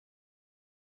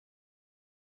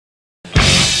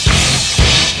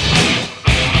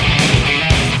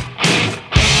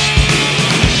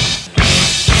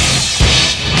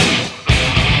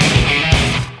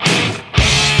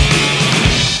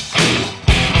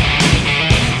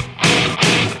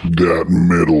that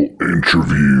metal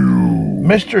interview.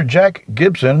 Mr. Jack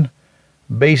Gibson,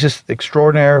 bassist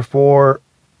extraordinaire for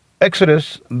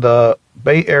Exodus, the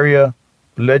Bay Area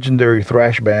legendary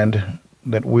thrash band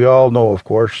that we all know, of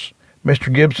course.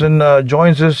 Mr. Gibson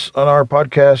joins us on our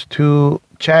podcast to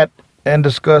chat and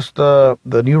discuss the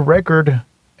new record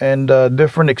and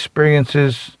different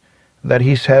experiences that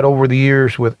he's had over the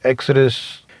years with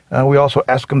Exodus. We also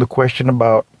ask him the question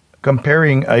about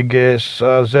comparing, I guess,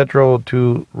 Zetro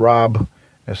to Rob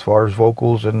as far as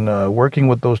vocals and working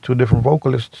with those two different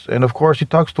vocalists. And of course, he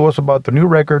talks to us about the new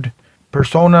record,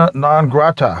 Persona Non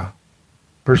Grata.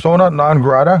 Persona Non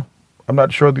Grata. I'm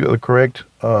not sure the correct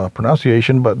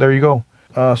pronunciation, but there you go.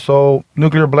 So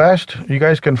Nuclear Blast, you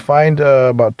guys can find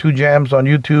about 2 jams on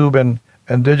YouTube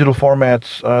and digital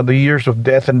formats. The Years of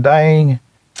Death and Dying,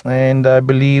 and I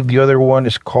believe the other one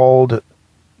is called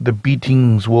The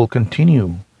Beatings Will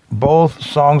Continue. Both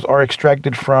songs are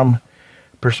extracted from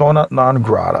Persona Non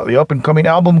Grata, the up-and-coming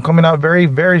album coming out very,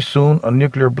 very soon on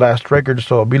Nuclear Blast Records,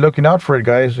 so be looking out for it,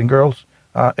 guys and girls.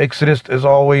 Exodus, as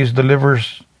always,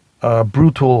 delivers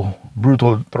brutal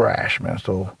thrash, man.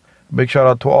 So big shout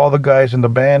out to all the guys in the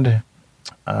band.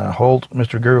 Holt,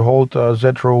 Mr. Gary Holt,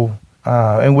 Zetro,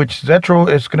 in which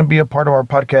Zetro is going to be a part of our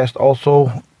podcast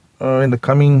also in the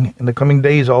coming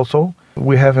days. Also,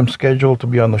 we have him scheduled to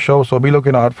be on the show, so be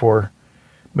looking out for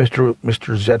Mr.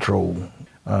 Zetro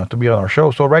to be on our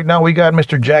show. So right now we got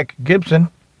Mr. Jack Gibson,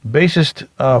 bassist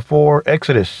for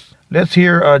Exodus. Let's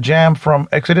hear a jam from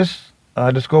Exodus.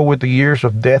 Let's go with The Years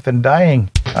of Death and Dying.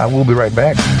 We'll be right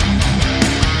back.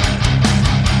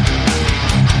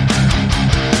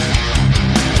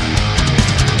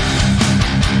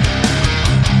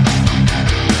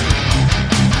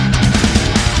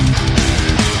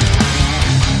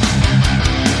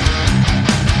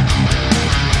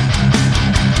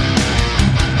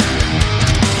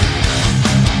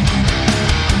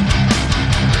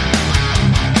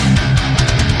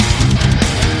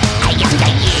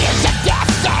 Years of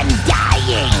death and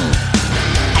dying,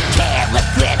 a careless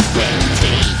grip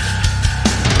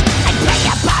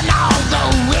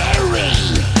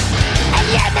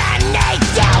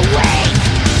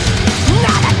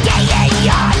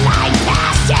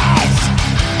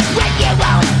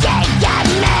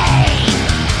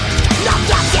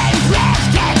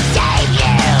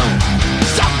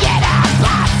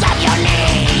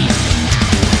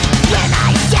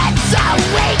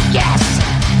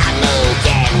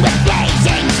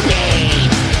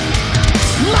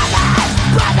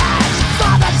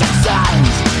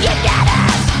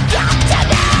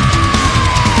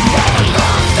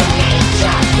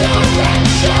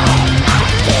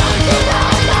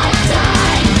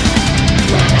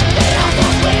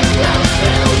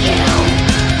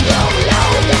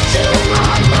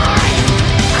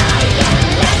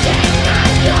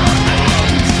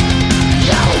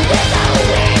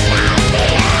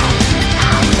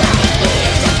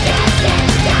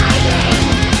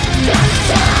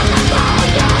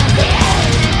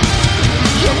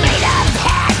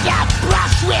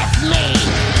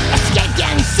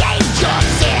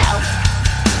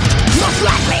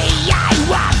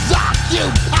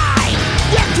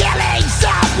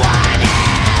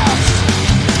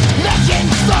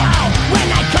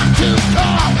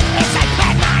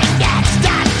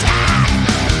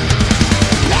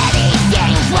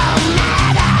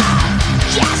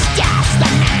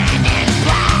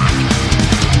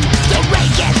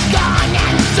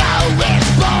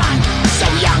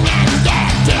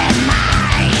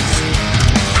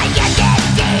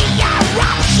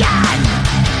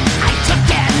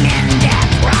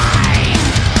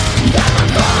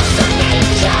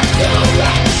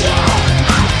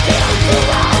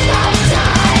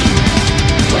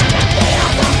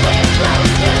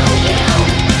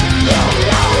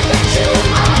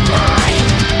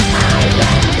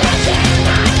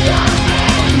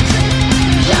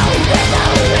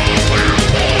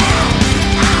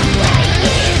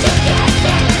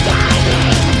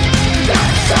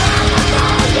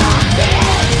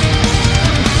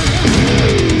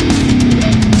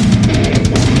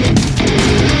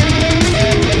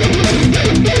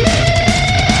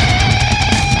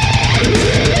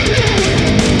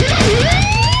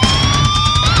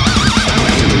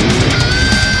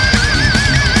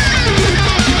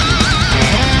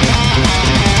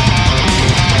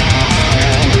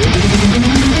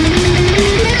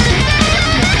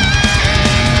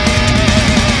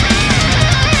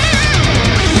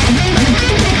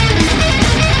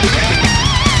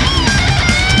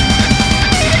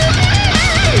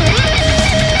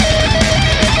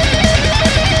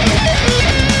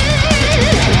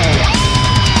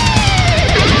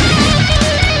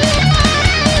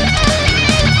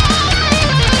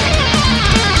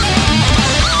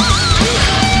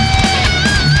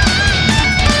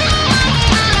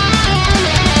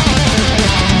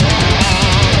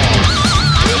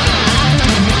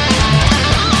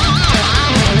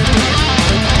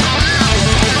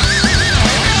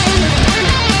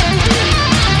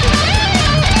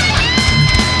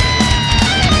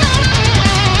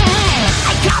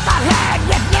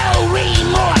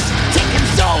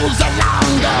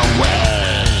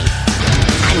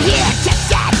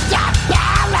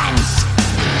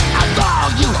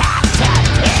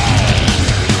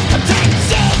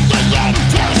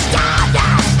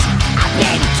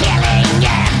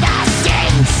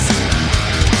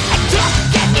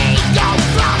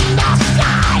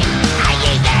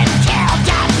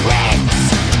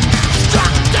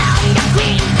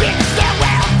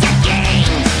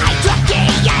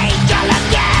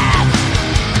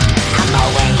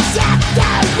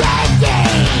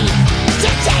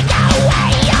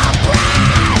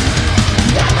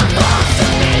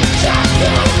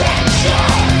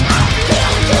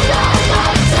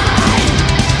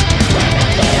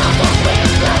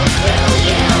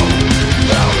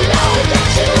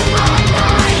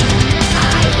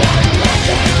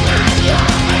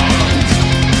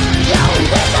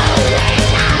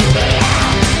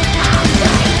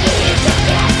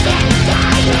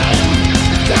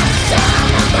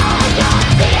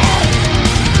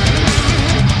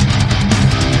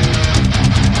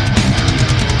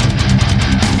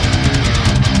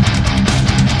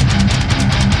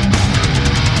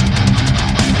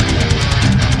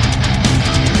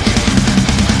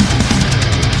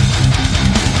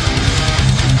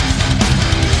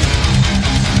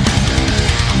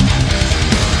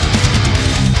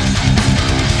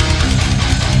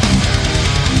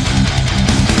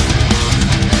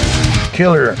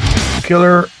killer.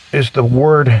 Killer is the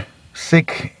word.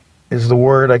 Sick is the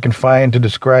word I can find to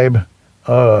describe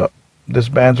this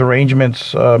band's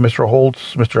arrangements. Mr.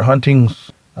 Holtz, Mr. Hunting's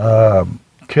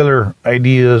killer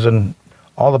ideas, and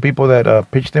all the people that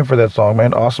pitched in for that song,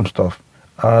 man. Awesome stuff.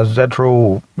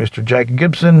 Zetro, Mr. Jack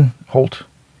Gibson, Holt,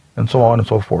 and so on and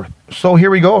so forth. So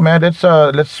here we go, man.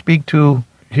 Let's speak to.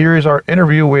 Here is our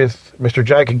interview with Mr.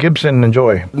 Jack Gibson.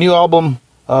 Enjoy. New album,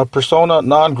 Persona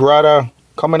Non Grata,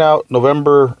 coming out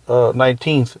November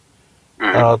 19th.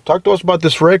 Talk to us about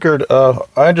this record. I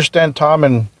understand Tom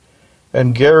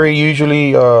and Gary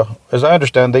usually, as I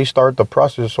understand, they start the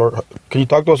process. Or can you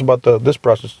talk to us about this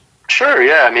process? Sure.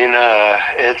 Yeah. I mean,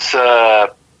 it's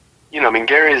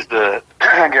Gary's the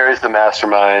Gary's the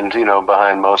mastermind,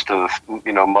 behind most of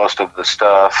the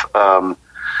stuff.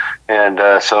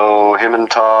 So him and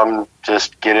Tom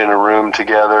just get in a room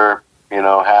together,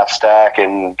 half stack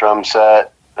and drum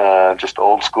set, just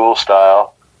old school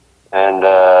style, and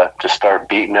just start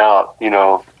beating out,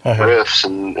 riffs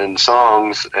and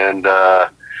songs, and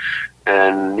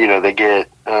they get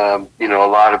a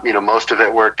lot of most of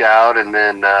it worked out, and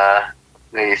then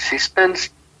he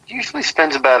usually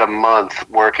spends about a month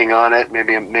working on it,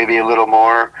 maybe a little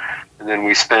more, and then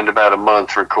we spend about a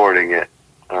month recording it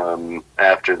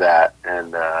after that.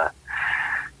 And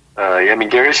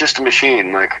Gary's just a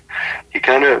machine. Like, he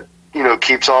kind of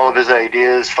keeps all of his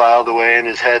ideas filed away in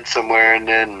his head somewhere, and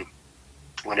then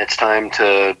when it's time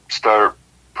to start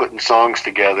putting songs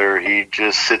together, he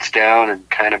just sits down and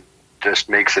kind of just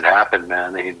makes it happen,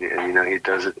 man. He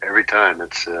does it every time.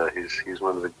 It's he's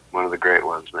one of the great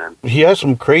ones, man. He has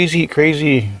some crazy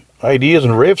ideas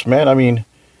and riffs, man. I mean,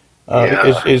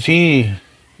 is he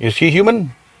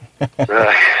human?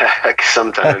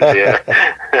 Sometimes, yeah.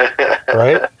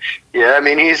 Right? Yeah, I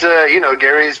mean, he's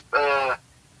Gary's.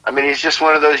 He's just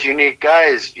one of those unique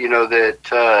guys,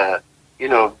 that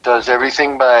does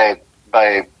everything by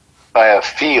a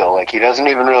feel. Like, he doesn't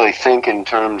even really think in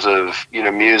terms of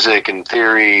music and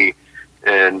theory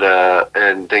and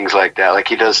things like that. Like,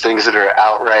 he does things that are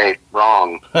outright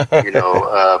wrong.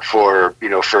 For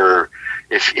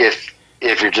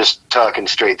if you're just talking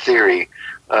straight theory,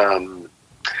 and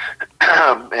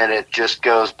it just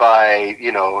goes by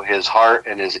his heart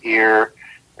and his ear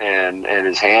and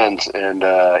his hands, and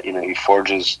he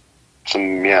forges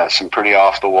some pretty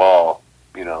off the wall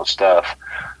stuff.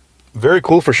 Very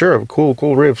cool, for sure. Cool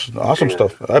riffs, awesome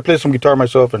stuff. I play some guitar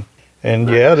myself, and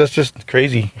that's just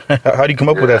crazy. How do you come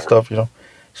up with that stuff?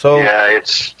 So yeah,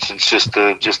 it's just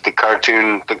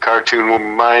the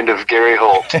cartoon mind of Gary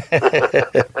Holt.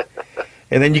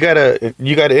 And then you gotta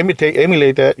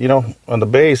emulate that, on the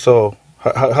bass. So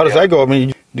how does that go? I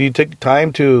mean, do you take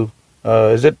time to?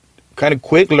 Is it kind of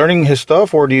quick learning his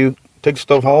stuff, or do you take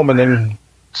stuff home and then?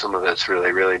 Some of it's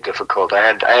really, really difficult.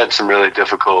 I had some really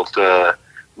difficult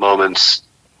moments,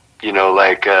 during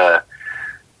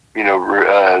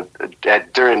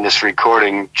this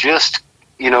recording, just,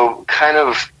 kind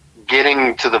of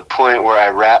getting to the point where I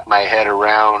wrap my head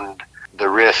around the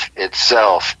riff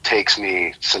itself takes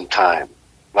me some time.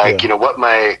 Like, what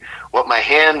my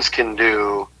hands can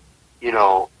do,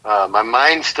 my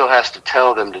mind still has to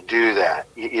tell them to do that.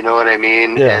 You know what I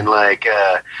mean? Yeah. And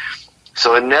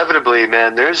so inevitably,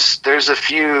 man, there's a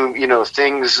few,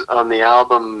 things on the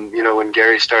album, when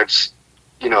Gary starts,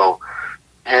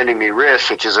 handing me riffs,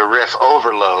 which is a riff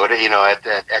overload, at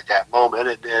that moment.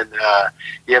 And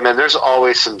then, there's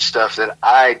always some stuff that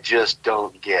I just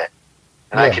don't get.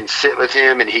 And I can sit with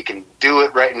him and he can do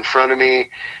it right in front of me,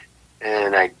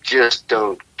 and I just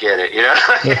don't get it,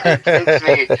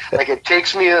 it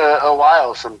takes me a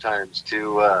while sometimes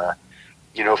to,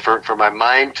 for my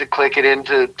mind to click it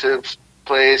into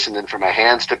place, and then for my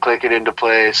hands to click it into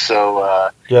place. So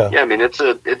I mean,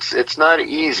 it's not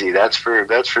easy. That's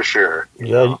for sure.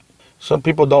 Some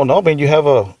people don't know. I mean, you have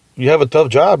a tough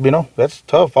job. That's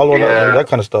tough. Following that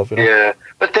kind of stuff. Yeah,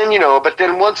 but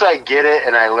then once I get it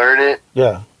and I learn it.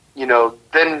 Yeah.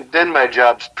 Then my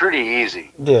job's pretty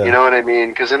easy. Yeah. You know what I mean?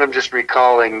 Because then I'm just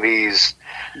recalling these,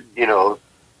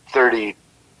 30,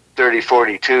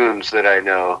 40 tunes that I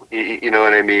know. You know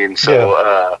what I mean?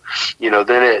 So,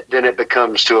 then it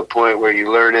becomes to a point where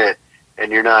you learn it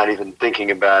and you're not even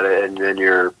thinking about it, and then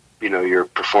you're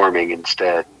performing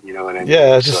instead. You know what I mean?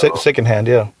 Yeah, it's just secondhand.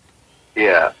 Yeah.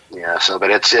 Yeah. So,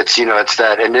 but it's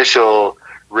that initial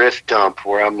riff dump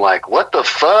where I'm like, what the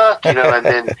fuck? And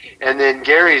then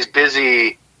Gary's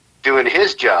busy doing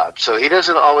his job, so he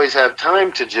doesn't always have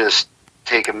time to just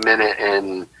take a minute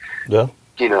and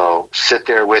sit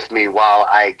there with me while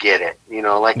I get it.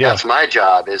 Like that's my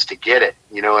job, is to get it.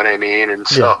 You know what I mean? And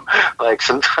so like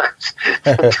sometimes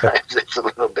it's a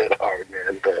little bit hard,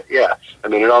 man. But yeah, I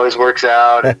mean, it always works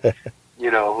out. And,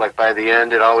 like by the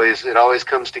end, it always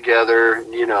comes together.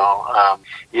 You're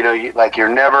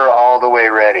never all the way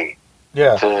ready.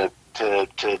 Yeah.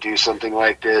 To do something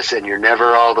like this, and you're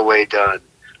never all the way done.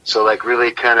 So like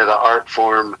really kind of the art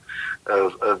form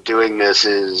of doing this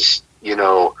is,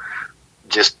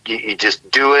 just you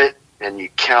just do it, and you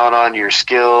count on your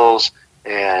skills,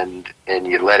 and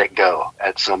you let it go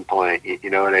at some point. You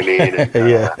know what I mean?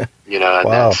 And,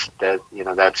 Wow.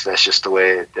 that's just the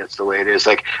way it is.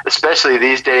 Like, especially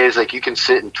these days, like you can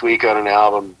sit and tweak on an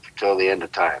album till the end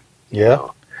of time. Yeah.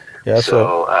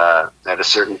 So at a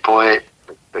certain point,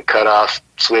 the cutoff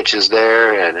switch is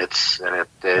there, and it's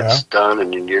done,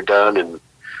 and you're done, and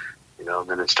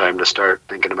then it's time to start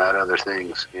thinking about other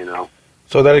things.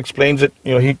 So that explains it.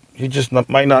 He just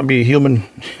might not be human.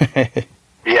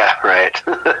 Yeah, right.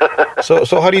 So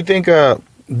how do you think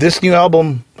this new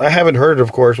album? I haven't heard it,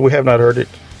 of course. We have not heard it,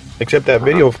 except that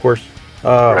video, of course.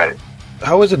 Right.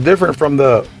 How is it different from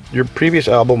your previous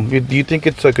album? Do you think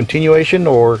it's a continuation,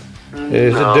 or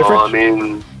is it different? I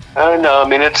mean, no. I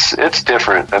mean, it's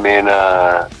different. I mean,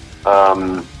 I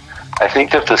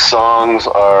think that the songs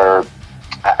are.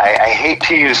 I hate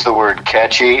to use the word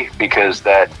catchy, because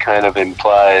that kind of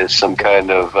implies some kind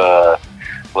of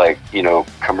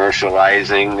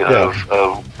commercializing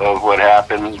of what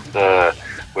happened.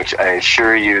 Which I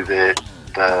assure you that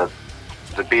the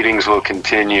Beatings Will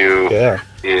Continue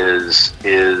is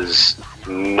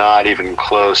not even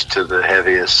close to the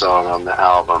heaviest song on the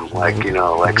album. Like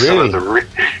really? some of the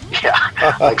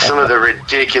like some of the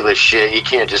ridiculous shit you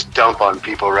can't just dump on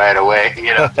people right away.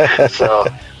 So.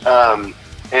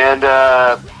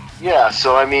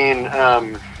 So I mean,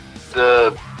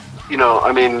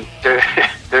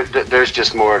 there's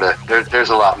just more there's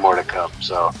a lot more to come.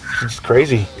 So it's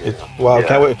crazy. Wow,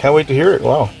 can't wait to hear it.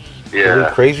 Wow. Yeah.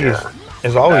 Really crazy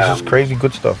as always. Just crazy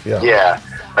good stuff. Yeah. Yeah.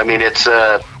 I mean, it's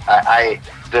there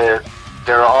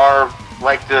are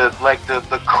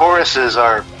the choruses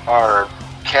are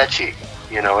catchy.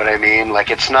 You know what I mean? Like,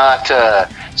 it's not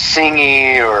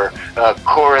singy or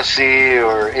chorusy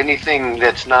or anything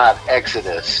that's not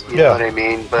Exodus. You know what I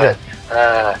mean? But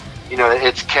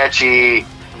it's catchy,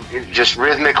 just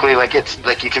rhythmically. Like, it's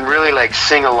like you can really like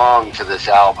sing along to this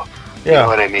album. You know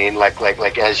what I mean? Like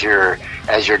as you're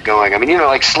going. I mean,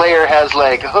 like Slayer has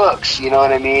like hooks. You know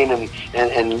what I mean? And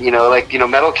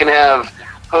metal can have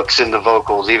hooks in the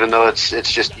vocals, even though it's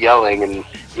just yelling, and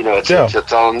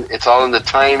it's all in the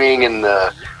timing and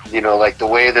the like the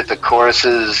way that the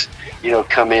choruses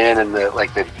come in, and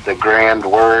the grand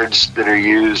words that are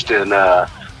used, and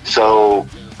so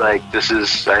like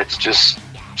it's just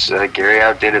Gary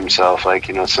outdid himself. Like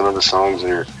some of the songs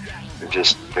are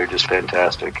just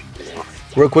fantastic.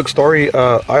 Real quick story.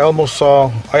 I almost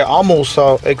saw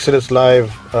Exodus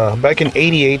live back in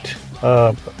 '88.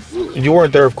 You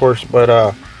weren't there, of course, but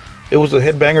it was the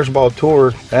Headbangers Ball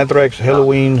tour. Anthrax,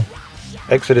 Halloween,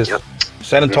 Exodus,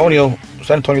 San Antonio,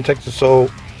 Texas. So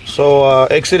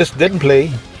Exodus didn't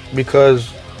play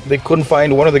because they couldn't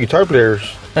find one of the guitar players.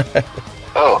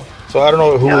 Oh. So I don't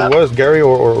know who it was, Gary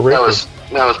or Rick.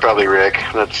 That was probably Rick.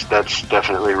 That's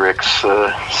definitely Rick's.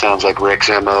 Sounds like Rick's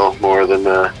MO more than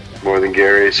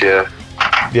Gary's. Yeah.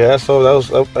 Yeah. So that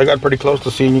was. I got pretty close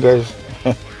to seeing you guys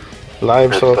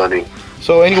live. That's funny.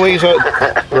 So anyways,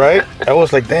 right? I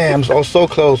was like, damn, I was so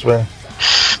close, man.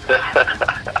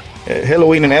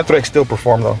 Halloween and Anthrax still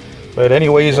perform though. But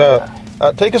anyways,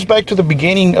 take us back to the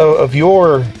beginning of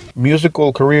your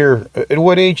musical career. At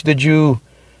what age did you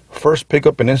first pick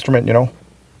up an instrument?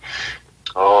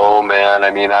 Oh man, I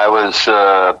mean,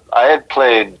 I had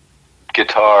played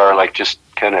guitar, like just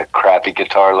kind of crappy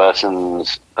guitar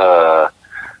lessons, as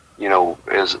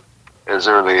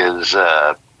early as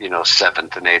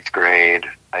 7th and 8th grade,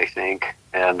 I think,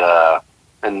 and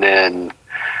then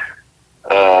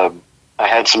I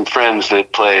had some friends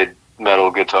that played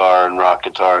metal guitar and rock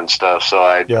guitar and stuff, so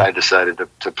I decided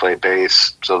to play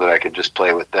bass so that I could just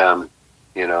play with them,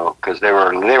 because they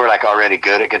were like already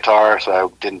good at guitar, so I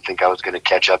didn't think I was going to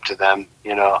catch up to them,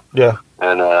 Yeah.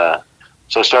 And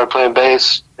so I started playing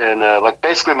bass, and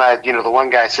basically the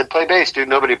one guy said, "Play bass, dude.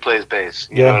 Nobody plays bass."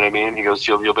 You know what I mean? He goes,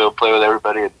 "You'll be able to play with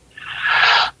everybody."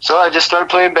 So I just started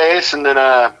playing bass, and then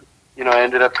I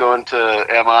ended up going to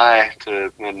MI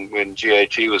when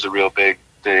GIT was a real big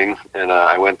thing, and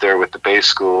I went there with the bass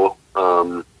school,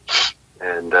 and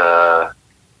then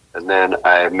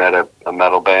I met a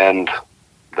metal band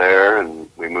there, and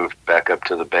we moved back up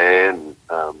to the Bay, and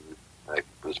I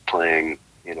was playing,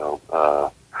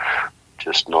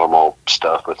 just normal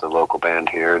stuff with the local band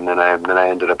here, and then I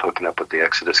ended up hooking up with the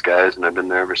Exodus guys, and I've been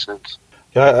there ever since.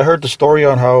 Yeah, I heard the story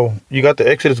on how you got the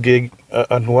Exodus gig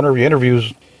on one of your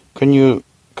interviews. Can you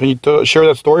share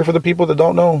that story for the people that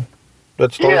don't know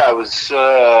that story? Yeah, I was.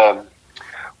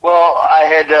 I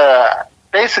had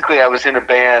basically I was in a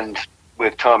band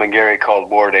with Tom and Gary called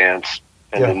War Dance,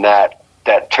 and then that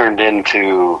turned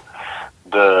into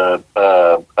the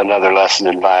Another Lesson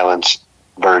in Violence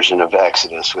version of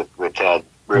Exodus, which had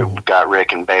got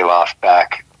Rick and Bailoff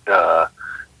back, so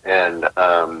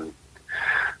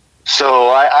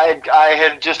I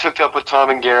had just hooked up with Tom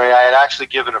and Gary. I had actually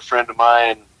given a friend of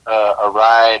mine a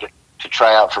ride to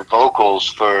try out for vocals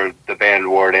for the band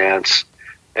War Dance,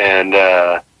 and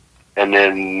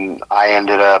then I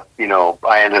ended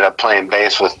up playing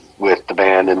bass with the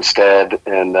band instead,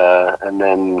 and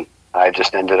then I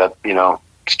just ended up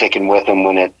sticking with them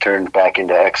when it turned back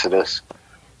into Exodus.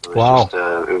 It was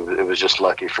it was just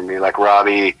lucky for me. Like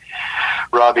Robbie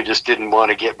just didn't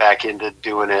want to get back into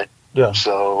doing it. Yeah.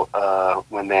 So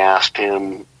when they asked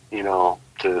him,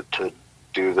 to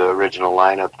do the original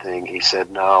lineup thing, he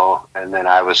said no. And then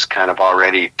I was kind of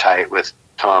already tight with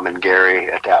Tom and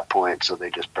Gary at that point, so they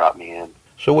just brought me in.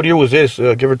 So what year was this,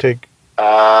 give or take?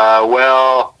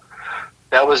 Well,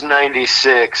 that was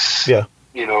 96. Yeah.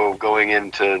 Going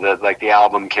into the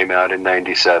album came out in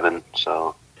 97.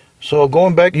 So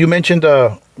going back, you mentioned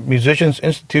Musicians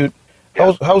Institute.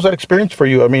 Yeah. How's that experience for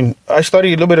you? I mean, I studied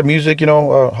a little bit of music,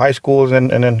 high schools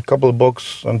and then a couple of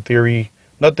books on theory.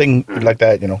 Nothing like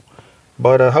that,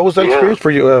 But how was that experience for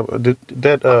you?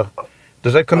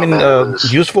 Does that come in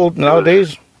useful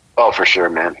nowadays? Oh, for sure,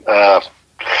 man. I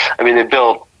mean,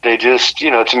 they just,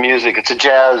 it's it's a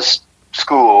jazz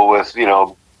school with,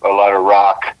 a lot of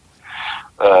rock,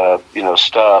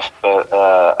 stuff. But,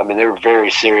 I mean, they were very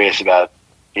serious about,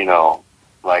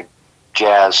 like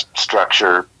jazz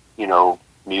structure,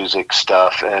 music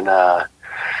stuff. And,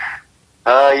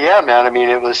 yeah, man, I mean,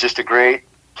 it was just a great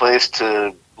place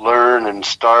to learn and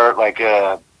start. Like,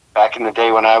 back in the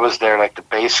day when I was there, like the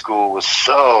bass school was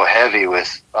so heavy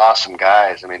with awesome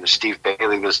guys. I mean, Steve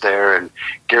Bailey was there, and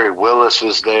Gary Willis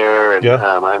was there, and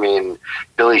I mean,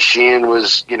 Billy Sheehan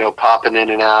was popping in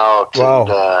and out.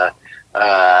 Wow.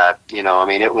 And I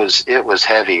mean, it was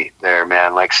heavy there,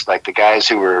 man. Like the guys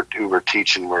who were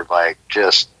teaching were like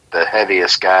just the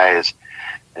heaviest guys,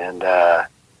 and yeah,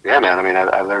 man. I mean,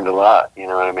 I learned a lot. You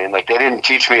know what I mean? Like they didn't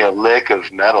teach me a lick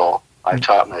of metal. I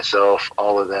taught myself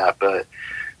all of that, but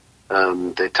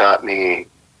they taught me,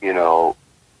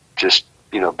 just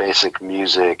basic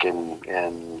music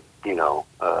and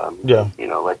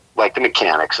like the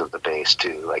mechanics of the bass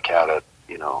too, like how to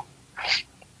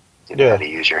how to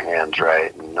use your hands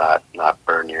right and not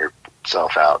burn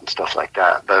yourself out and stuff like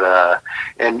that. But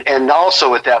and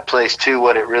also with that place too,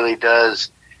 what it really does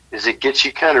is it gets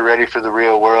you kind of ready for the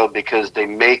real world, because they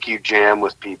make you jam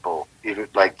with people even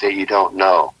like that you don't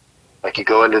know. Like you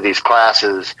go into these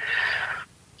classes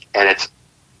and it's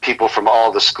people from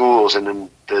all the schools, and then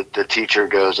the teacher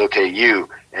goes, okay, you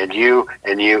and you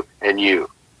and you and you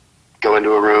go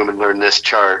into a room and learn this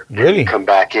chart. Really? You come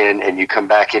back in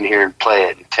here and play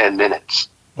it in 10 minutes.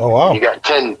 Oh wow. You got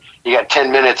 10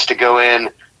 minutes to go in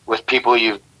with people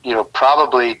you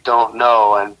probably don't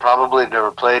know and probably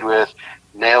never played with,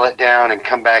 nail it down and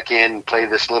come back in and play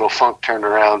this little funk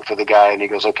turnaround for the guy, and he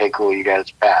goes, okay, cool, you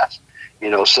guys pass.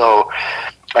 So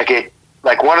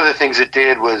like one of the things it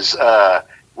did was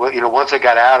once I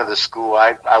got out of the school,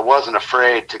 I wasn't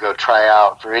afraid to go try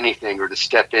out for anything or to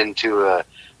step into a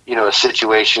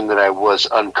situation that I was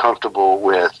uncomfortable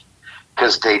with,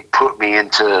 because they put me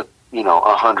into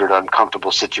 100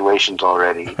 uncomfortable situations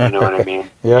already. You know what I mean?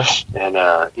 Yeah. And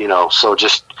so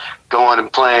just going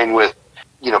and playing with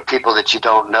people that you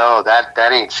don't know, that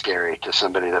ain't scary to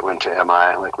somebody that went to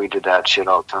MI. Like we did that shit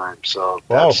all the time. So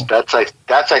that's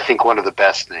I think one of the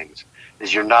best things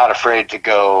is you're not afraid to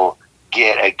go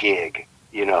get a gig.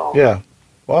 Yeah.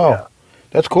 Wow. Yeah.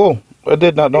 That's cool. I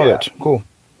did not know that. Cool.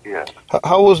 Yeah.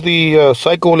 How was the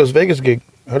Psycho Las Vegas gig?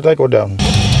 How did that go down?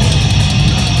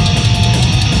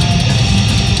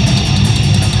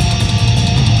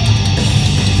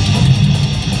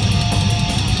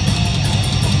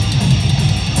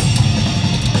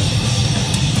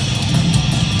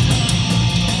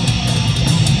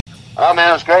 Oh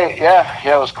man, it was great. Yeah,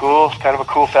 it was cool. Kind of a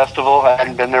cool festival. I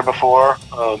hadn't been there before.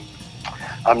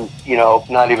 I'm,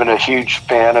 not even a huge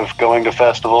fan of going to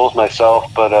festivals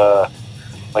myself, but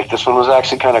like this one was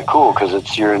actually kind of cool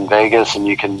because you're in Vegas and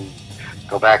you can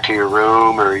go back to your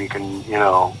room, or you can,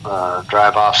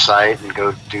 drive off site and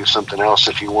go do something else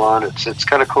if you want. It's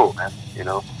kind of cool, man.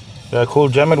 Yeah, cool.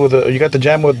 Jamming with you got the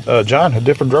jam with John, a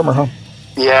different drummer, huh?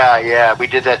 Yeah. We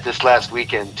did that this last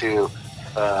weekend too,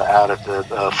 out at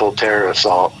the Full Terror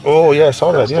Assault Oh yeah, I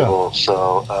saw that. Yeah. Festival.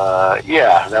 So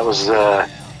yeah, that was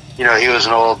he was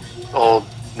an old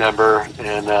member,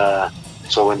 and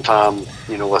so when Tom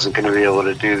wasn't going to be able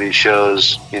to do these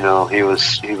shows, he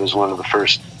was one of the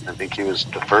first. I think he was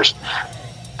the first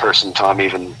person Tom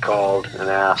even called and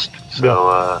asked.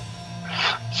 So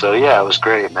so yeah, it was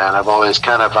great, man. I've always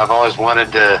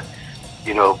wanted to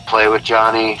play with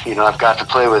Johnny. I've got to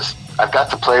play with.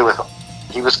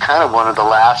 He was kind of one of the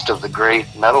last of the great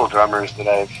metal drummers that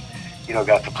I've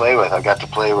got to play with. I got to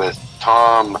play with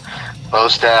Tom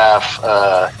Bostaff.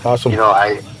 Awesome.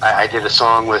 I did a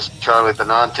song with Charlie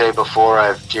Benante before.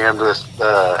 I've jammed with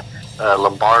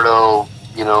Lombardo,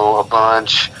 a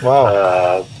bunch.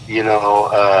 Wow.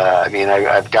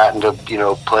 I've gotten to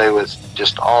play with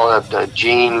just all of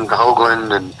Gene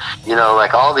Hoglan and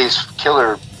like all these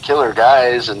killer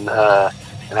guys, and I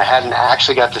hadn't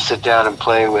actually got to sit down and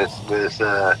play with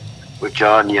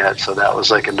John yet, so that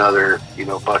was like another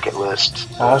bucket list.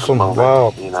 Awesome. Moment,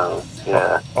 Wow.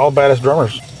 Yeah. All badass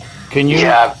drummers. Can you?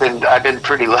 Yeah, I've been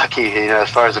pretty lucky, as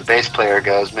far as a bass player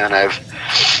goes, man.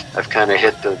 I've kind of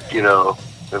hit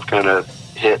I've kind of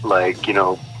hit like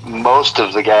most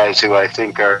of the guys who I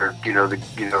think are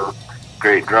the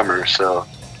great drummers. So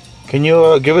Can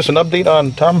you give us an update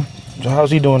on Tom?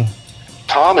 How's he doing?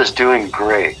 Tom is doing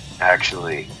great,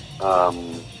 actually.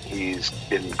 He's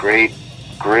in great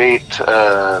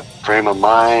frame of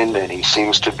mind, and he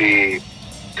seems to be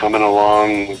coming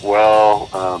along well.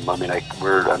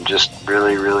 I'm just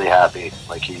really happy.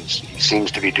 Like he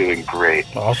seems to be doing great.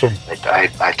 Awesome.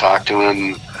 I talk to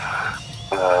him,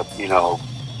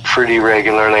 pretty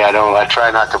regularly. I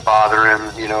try not to bother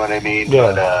him. You know what I mean?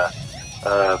 Yeah.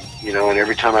 But and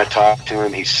every time I talk to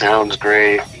him, he sounds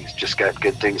great. He's just got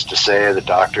good things to say. The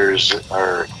doctors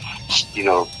are,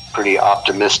 pretty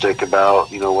optimistic about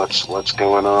what's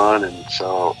going on, and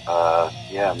so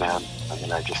yeah, man.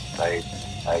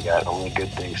 I got only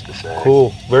good things to say.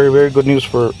 Cool. Very good news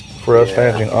for us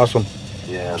fans. Awesome.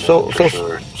 Yeah. So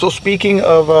speaking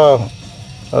of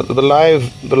the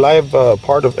live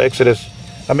part of Exodus,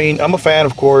 I mean, I'm a fan,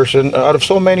 of course, and out of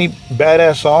so many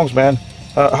badass songs, man,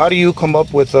 how do you come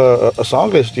up with a song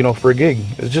list, for a gig?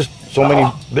 It's just so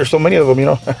many. There's so many of them,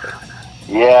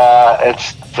 Yeah,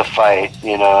 it's a fight,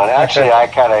 and actually I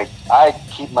kind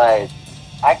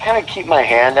of keep my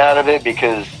hand out of it,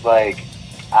 because like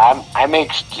I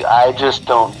just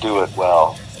don't do it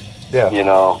well. Yeah.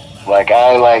 Like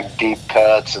I like deep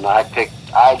cuts, and I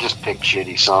just pick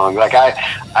shitty songs. Like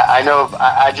I know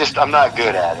I'm not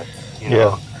good at it.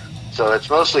 Yeah. So it's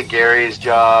mostly Gary's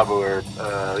job, or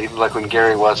even like when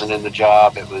Gary wasn't in the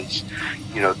job, it was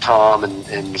Tom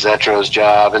and Zetro's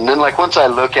job. And then like once I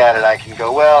look at it, I can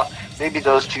go, well, maybe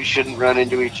those two shouldn't run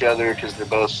into each other because they're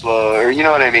both slow, or you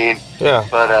know what I mean? Yeah.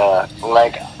 But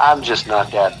like I'm just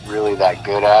not really that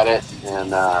good at it,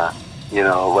 and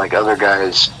like other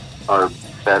guys are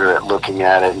better at looking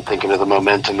at it and thinking of the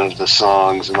momentum of the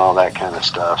songs and all that kind of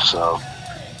stuff. So,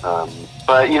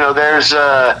 but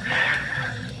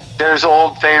there's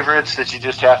old favorites that you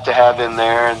just have to have in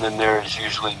there, and then there's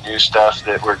usually new stuff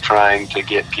that we're trying to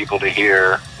get people to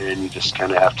hear, and you just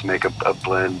kind of have to make a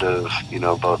blend of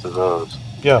both of those.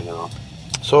 Yeah.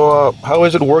 So how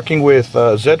is it working with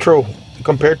Zetro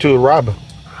compared to Rob?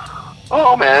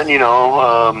 Oh man,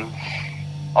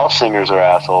 all singers are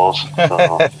assholes.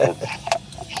 So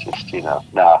it's just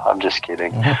no, I'm just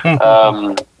kidding.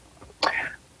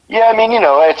 Yeah, I mean,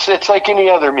 it's like any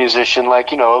other musician.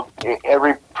 Like,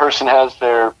 every person has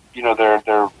their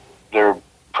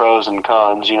pros and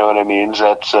cons. You know what I mean?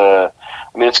 That's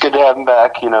it's good to have him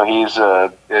back. He's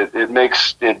it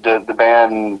makes it the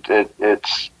band.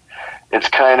 It's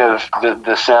kind of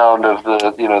the sound of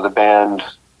the band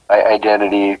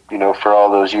identity. For all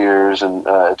those years, and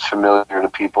it's familiar to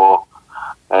people.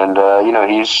 And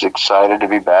he's excited to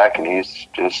be back, and he's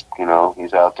just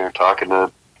he's out there talking to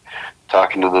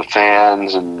the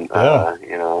fans, and he's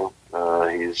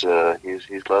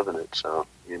loving it. So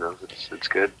it's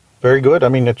good. Very good. I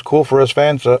mean, it's cool for us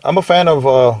fans. I'm a fan of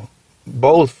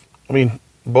both. I mean,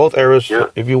 both eras,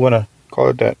 if you want to call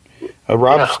it that.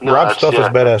 Rob's stuff is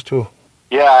badass too.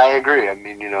 Yeah, I agree. I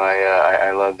mean,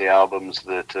 I love the albums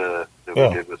that we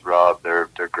did with Rob. They're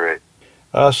great.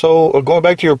 So going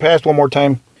back to your past one more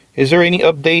time, is there any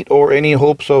update or any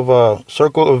hopes of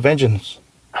Circle of Vengeance?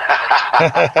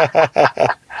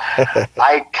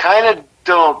 I kind of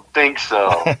don't think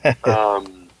so.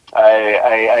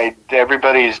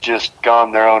 Everybody's just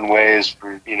gone their own ways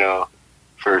for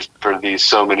these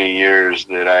so many years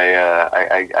that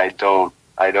I don't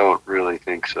I don't really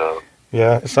think so.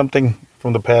 Yeah, it's something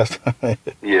from the past.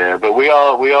 Yeah, but we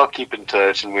all keep in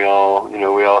touch, and we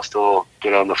all still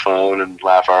get on the phone and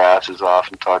laugh our asses off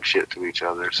and talk shit to each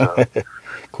other. So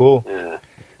Cool. yeah,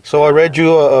 So I read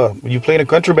you play in a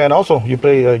country band also. You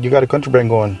got a country band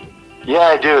going. yeah,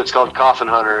 I do. It's called Coffin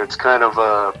Hunter. It's kind of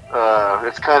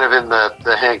it's kind of in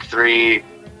the Hank 3,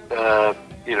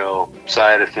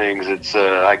 side of things. It's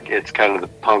kind of the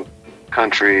punk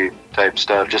country type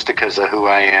stuff, just because of who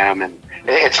I am, and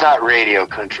it's not radio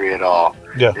country at all.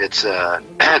 Yeah. It's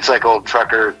it's like old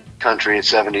trucker country,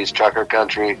 70s trucker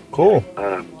country. Cool.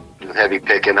 With heavy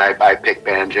picking. I pick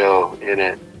banjo in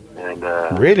it, and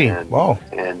Really? and, Wow.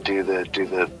 and do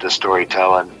the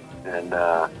storytelling, and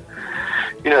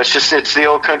it's the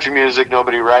old country music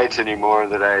nobody writes anymore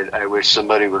that I wish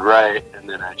somebody would write, and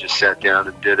then I just sat down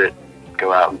and did it,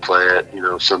 go out and play it,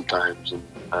 sometimes, and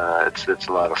it's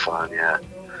a lot of fun. Yeah.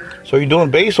 So you're doing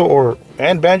bass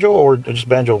and banjo or just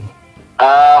banjo?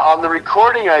 On the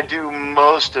recording, I do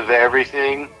most of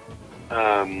everything,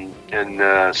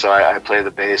 so I play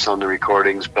the bass on the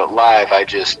recordings. But live, I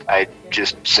just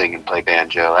sing and play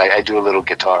banjo. I do a little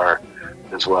guitar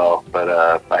as well, but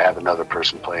I have another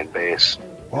person playing bass.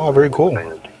 Oh, very cool.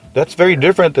 Band. That's very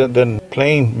different than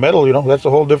playing metal. That's a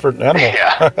whole different animal.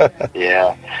 Yeah,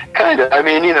 yeah, kind of. I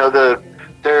mean,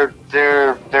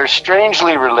 they're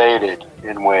strangely related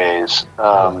in ways.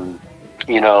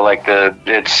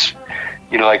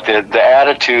 The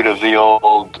attitude of the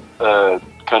old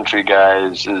country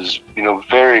guys is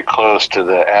very close to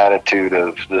the attitude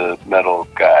of the metal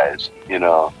guys.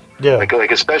 Yeah.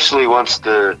 Like especially like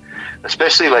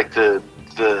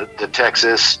the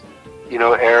Texas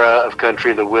era of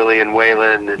country, the Willie and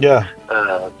Waylon, and Yeah.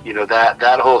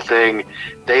 that whole thing.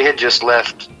 They had just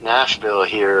left Nashville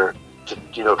here to,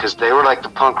 because they were like the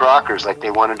punk rockers, like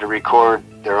they wanted to record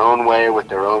their own way with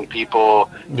their own people,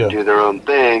 Yeah. do their own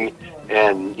thing.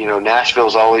 And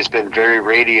Nashville's always been very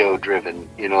radio driven.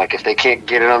 Like if they can't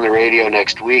get it on the radio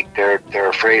next week, they're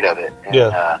afraid of it. And,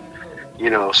 Yeah.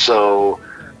 So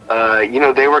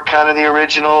they were kind of the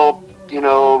original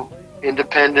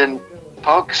independent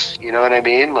punks, you know what I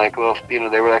mean? Like, well, they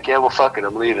were like, yeah, well, fuck it,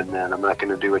 I'm leaving then. I'm not going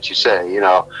to do what you say, and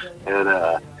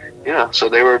so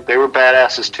they were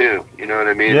badasses too, you know what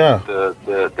I mean? Yeah.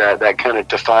 That kind of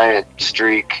defiant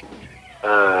streak,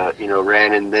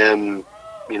 ran in them,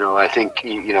 I think,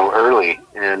 early,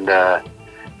 and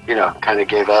kind of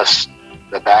gave us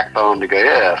the backbone to go,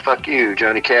 yeah, fuck you.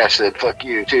 Johnny Cash said, fuck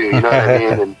you too, you know what I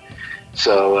mean? And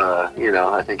so,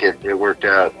 I think it worked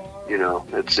out.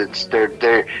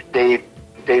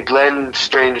 They blend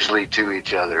strangely to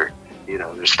each other.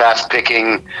 There's fast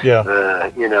picking, Yeah.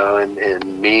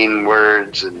 and mean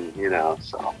words, and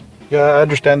so. Yeah, I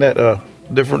understand that.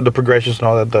 The progressions and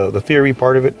all that. The theory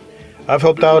part of it. I've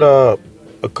helped out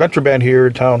a country band here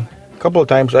in town a couple of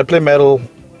times. I play metal,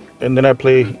 and then I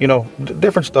play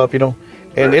different stuff. And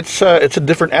Right. it's a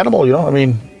different animal. I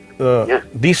mean, Yeah.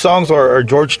 these songs are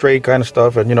George Strait kind of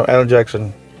stuff, and Alan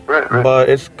Jackson. Right. But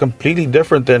it's completely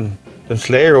different than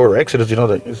Slayer or Exodus.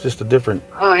 It's just a different.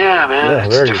 Oh yeah, man. Yeah,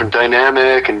 It's very different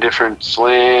dynamic and different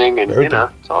swing, and Everything.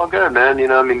 it's all good, man.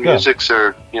 I mean, Yeah.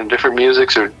 different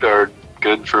musics are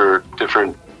good for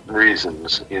different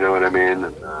reasons. You know what I mean?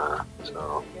 And,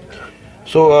 so.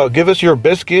 So give us your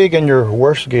best gig and your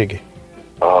worst gig.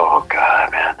 Oh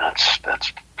God, man,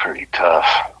 that's pretty tough.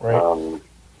 Right.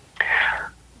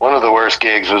 One of the worst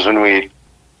gigs was when we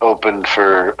opened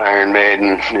for Iron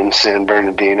Maiden in San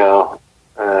Bernardino,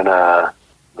 and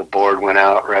the board went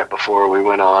out right before we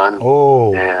went on.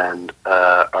 Oh. And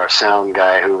our sound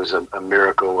guy, who was a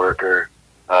miracle worker,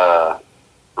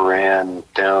 ran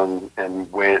down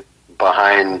and went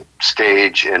behind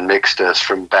stage and mixed us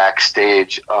from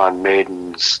backstage on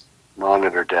Maiden's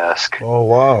monitor desk. Oh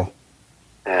wow.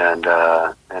 And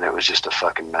it was just a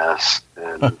fucking mess.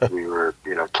 And we were,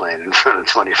 playing in front of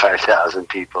 25,000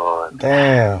 people, and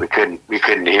Damn. we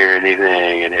couldn't hear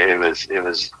anything, and it was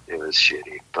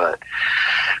shitty. But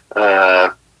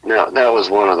no, that was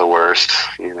one of the worst.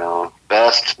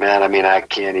 Best, man. I mean, I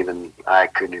couldn't even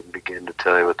begin to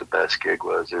tell you what the best gig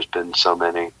was. There's been so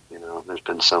many. There's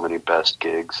been so many best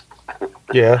gigs.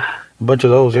 Yeah, a bunch of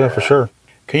those. Yeah, for sure.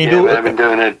 Can you do man, it?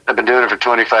 I've been doing it for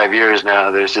 25 years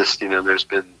now. There's just there's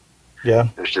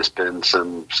just been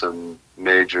some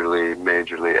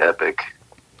majorly epic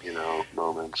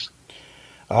moments.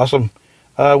 Awesome.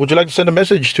 Would you like to send a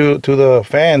message to the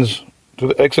fans, to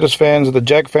the Exodus fans, the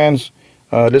Jack fans,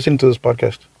 listening to this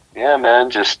podcast? Yeah, man.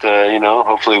 Just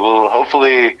hopefully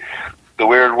the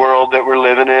weird world that we're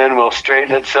living in will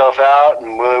straighten itself out,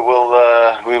 and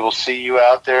we will see you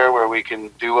out there where we can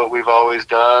do what we've always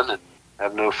done and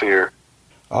have no fear.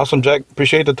 Awesome, Jack.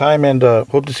 Appreciate the time and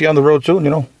hope to see you on the road soon,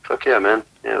 Fuck yeah, man.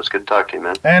 Yeah, it was good to talk to you,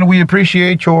 man. And we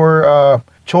appreciate your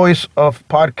choice of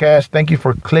podcast. Thank you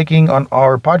for clicking on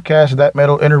our podcast, That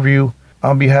Metal Interview.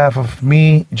 On behalf of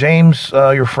me, James,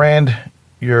 your friend,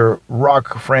 your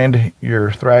rock friend,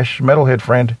 your thrash metalhead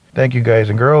friend, thank you guys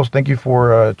and girls. Thank you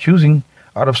for choosing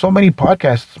out of so many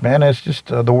podcasts, man. It's just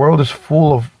the world is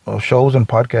full of shows and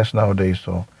podcasts nowadays.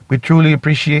 So we truly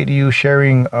appreciate you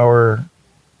sharing our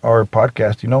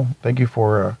podcast. Thank you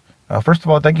for first of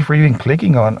all, thank you for even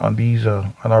clicking on these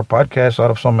on our podcasts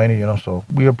out of so many. So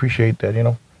we appreciate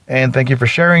that. And thank you for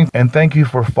sharing, and thank you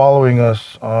for following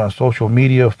us on social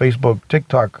media, Facebook,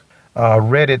 TikTok,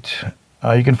 Reddit.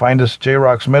 You can find us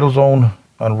J-Rock's Metal Zone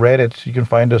on Reddit. You can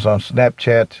find us on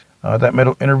Snapchat. That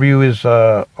Metal Interview is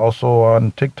also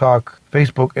on TikTok,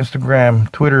 Facebook,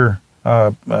 Instagram, Twitter.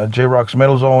 J-Rock's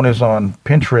Metal Zone is on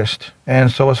Pinterest.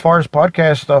 And so as far as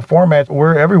podcast format,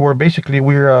 we're everywhere. Basically,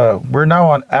 we're now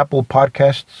on Apple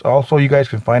Podcasts. Also, you guys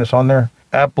can find us on there.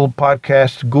 Apple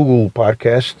Podcasts, Google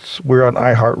Podcasts. We're on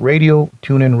iHeartRadio,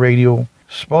 TuneIn Radio,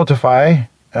 Spotify.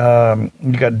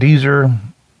 You got Deezer.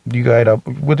 You got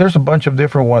there's a bunch of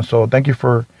different ones. So thank you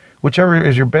for whichever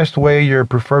is your best way, your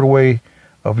preferred way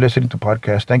of listening to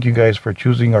podcasts. Thank you guys for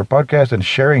choosing our podcast and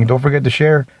sharing. Don't forget to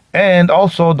share. And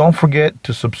also don't forget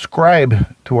to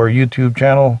subscribe to our YouTube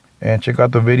channel and check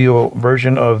out the video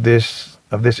version of this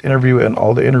interview and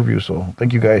all the interviews. So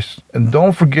thank you guys. And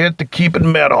don't forget to keep it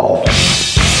metal.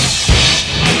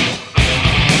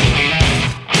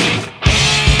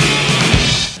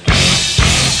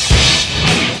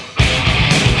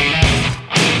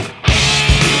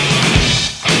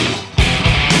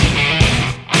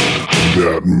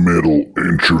 That Metal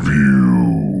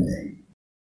Interview.